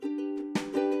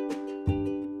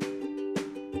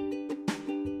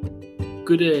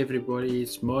Good day everybody,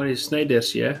 it's Marius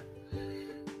Snijders here.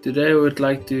 Today I would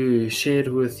like to share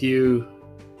with you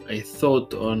a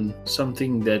thought on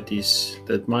something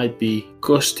that might be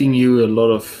costing you a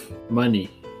lot of money,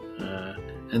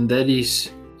 and that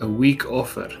is a weak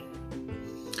offer.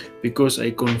 Because a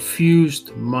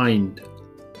confused mind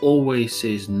always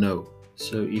says no.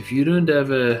 So if you don't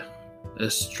have a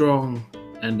strong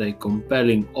and a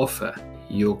compelling offer,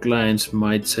 your clients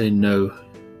might say no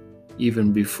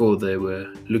even before they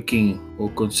were looking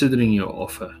or considering your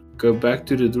offer. Go back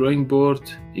to the drawing board.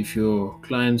 If your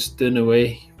clients turn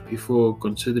away before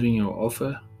considering your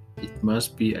offer, it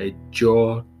must be a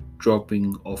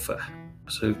jaw-dropping offer.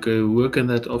 So go work on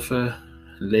that offer.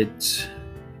 Let's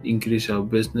increase our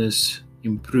business,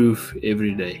 improve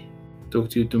every day.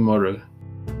 Talk to you tomorrow.